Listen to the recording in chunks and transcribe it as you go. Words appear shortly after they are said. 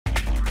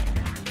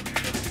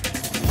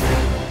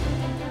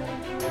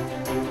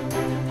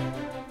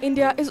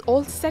India is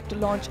all set to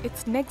launch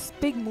its next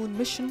big moon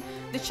mission,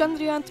 the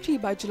Chandrayaan 3,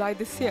 by July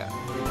this year.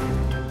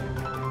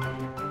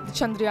 The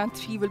Chandrayaan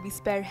 3 will be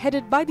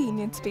spearheaded by the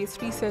Indian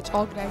Space Research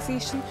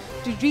Organisation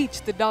to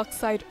reach the dark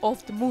side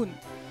of the moon.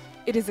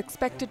 It is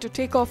expected to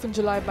take off in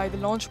July by the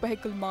Launch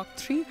Vehicle Mark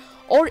 3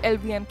 or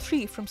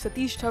LVM-3 from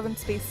Satish Dhawan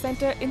Space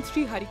Centre in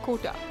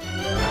Sriharikota.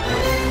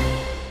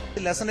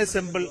 The lesson is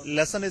simple.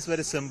 Lesson is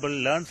very simple.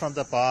 Learn from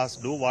the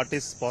past. Do what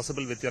is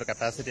possible with your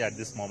capacity at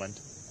this moment.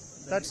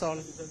 That's all.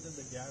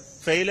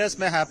 Failures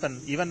may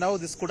happen. Even now,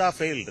 this could have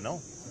failed.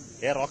 No,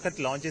 a rocket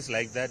launch is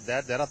like that.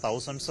 There are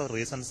thousands of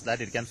reasons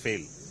that it can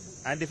fail.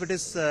 And if it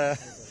is,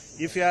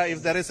 if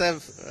there is a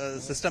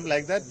system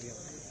like that,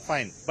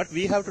 fine. But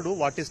we have to do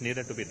what is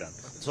needed to be done,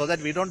 so that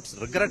we don't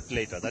regret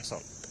later. That's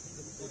all.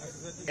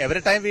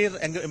 Every time we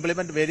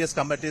implement various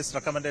committees,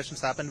 recommendations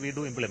happen, we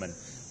do implement.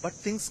 But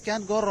things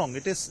can go wrong.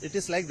 It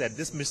is like that.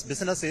 This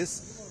business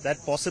is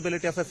that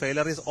possibility of a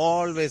failure is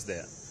always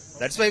there.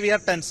 That's why we are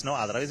tense, no?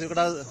 Otherwise, you could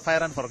have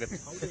fire and forget.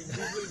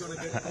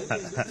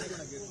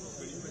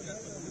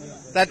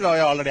 That I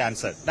already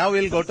answered. Now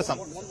we'll go to some.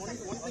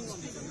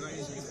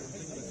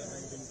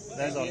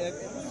 That's all.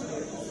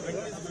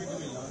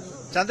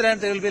 Chandrayaan,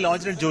 they will be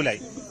launched in July.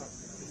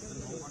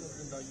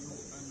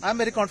 I'm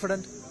very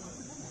confident.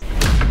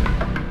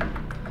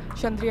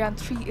 Chandrayaan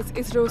 3 is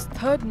ISRO's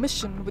third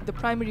mission with the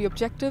primary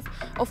objective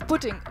of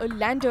putting a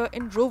lander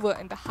and rover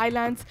in the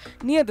highlands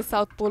near the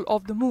south pole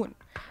of the moon.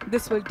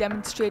 This will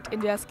demonstrate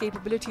India's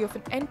capability of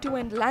an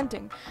end-to-end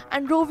landing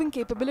and roving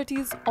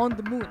capabilities on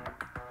the moon.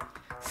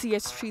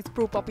 CH-3's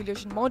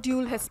pro-population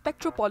module has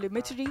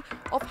spectropolarimetry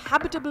of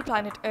habitable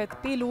planet Earth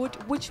payload,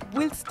 which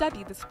will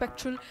study the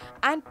spectral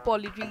and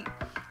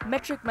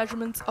polarimetric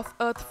measurements of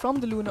Earth from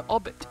the lunar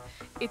orbit.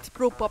 Its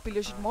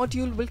pro-population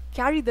module will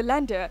carry the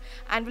lander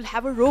and will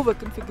have a rover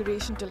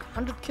configuration till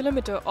 100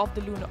 km of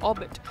the lunar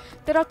orbit.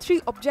 There are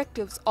three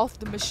objectives of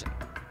the mission: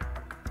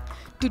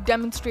 to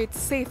demonstrate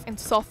safe and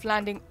soft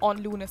landing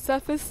on lunar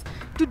surface,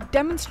 to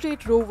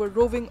demonstrate rover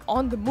roving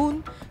on the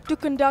moon, to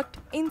conduct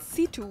in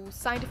situ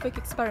scientific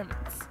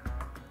experiments.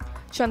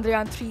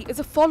 Chandrayaan 3 is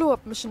a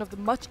follow-up mission of the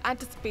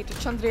much-anticipated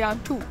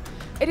Chandrayaan 2.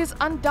 It is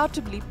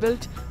undoubtedly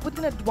built with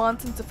an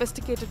advanced and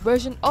sophisticated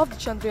version of the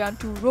Chandrayaan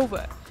 2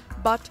 rover.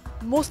 But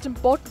most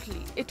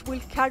importantly, it will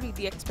carry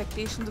the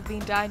expectations of the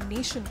entire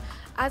nation,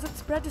 as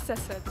its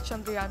predecessor, the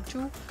Chandrayaan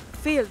 2,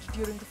 failed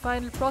during the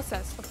final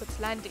process of its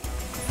landing.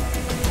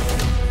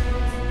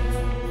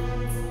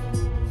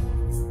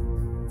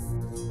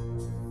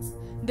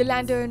 The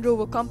lander and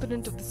rover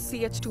component of the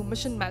CH-2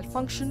 mission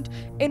malfunctioned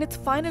in its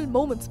final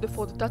moments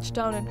before the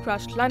touchdown and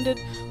crash-landed,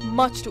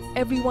 much to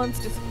everyone's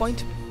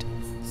disappointment.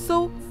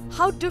 So,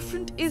 how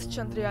different is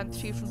Chandrayaan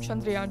 3 from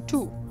Chandrayaan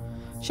 2?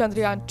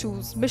 Chandrayaan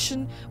 2's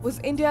mission was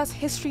India's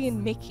history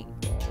in making.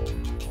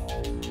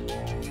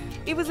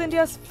 It was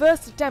India's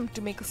first attempt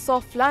to make a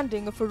soft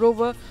landing of a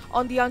rover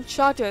on the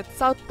uncharted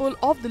south pole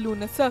of the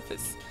lunar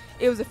surface.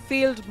 It was a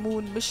failed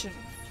moon mission,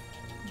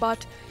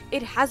 but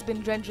it has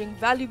been rendering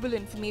valuable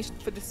information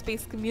for the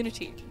space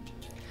community.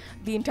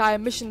 The entire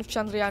mission of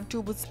Chandrayaan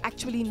 2 was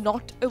actually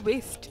not a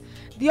waste.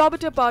 The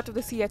orbiter part of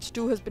the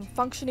CH-2 has been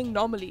functioning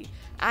normally,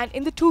 and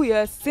in the 2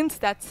 years since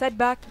that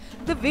setback,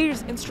 the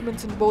various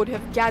instruments on board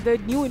have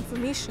gathered new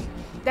information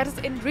that has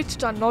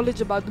enriched our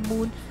knowledge about the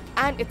moon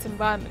and its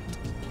environment.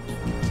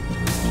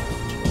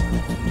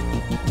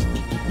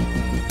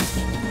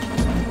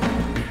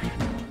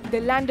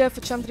 The lander for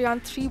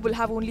Chandrayaan 3 will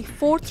have only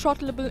 4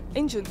 throttleable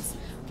engines,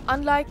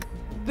 unlike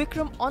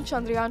Vikram on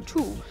Chandrayaan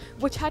 2,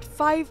 which had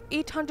 5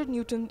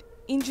 800-Newton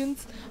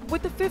engines,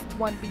 with the fifth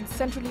one being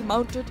centrally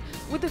mounted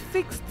with a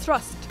fixed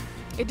thrust.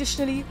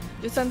 Additionally,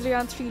 the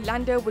Chandrayaan 3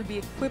 lander will be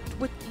equipped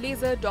with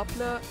laser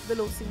Doppler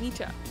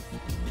velocimeter.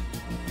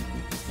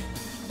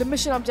 The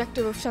mission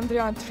objective of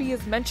Chandrayaan 3,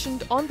 as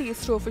mentioned on the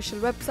ISRO official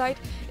website,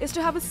 is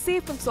to have a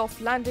safe and soft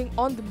landing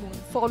on the moon,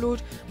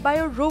 followed by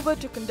a rover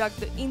to conduct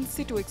the in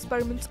situ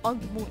experiments on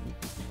the moon.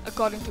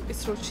 According to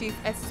ISRO chief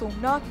S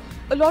Somanath,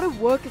 a lot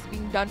of work is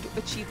being done to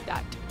achieve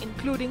that,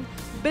 including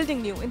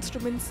building new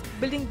instruments,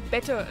 building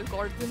better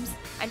algorithms,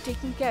 and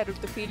taking care of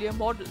the failure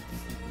models.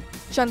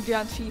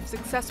 Chandrayaan 3, if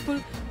successful,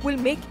 will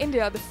make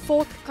India the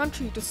 4th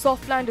country to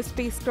soft land a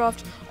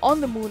spacecraft on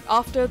the moon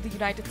after the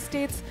United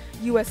States,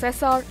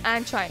 USSR,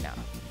 and China.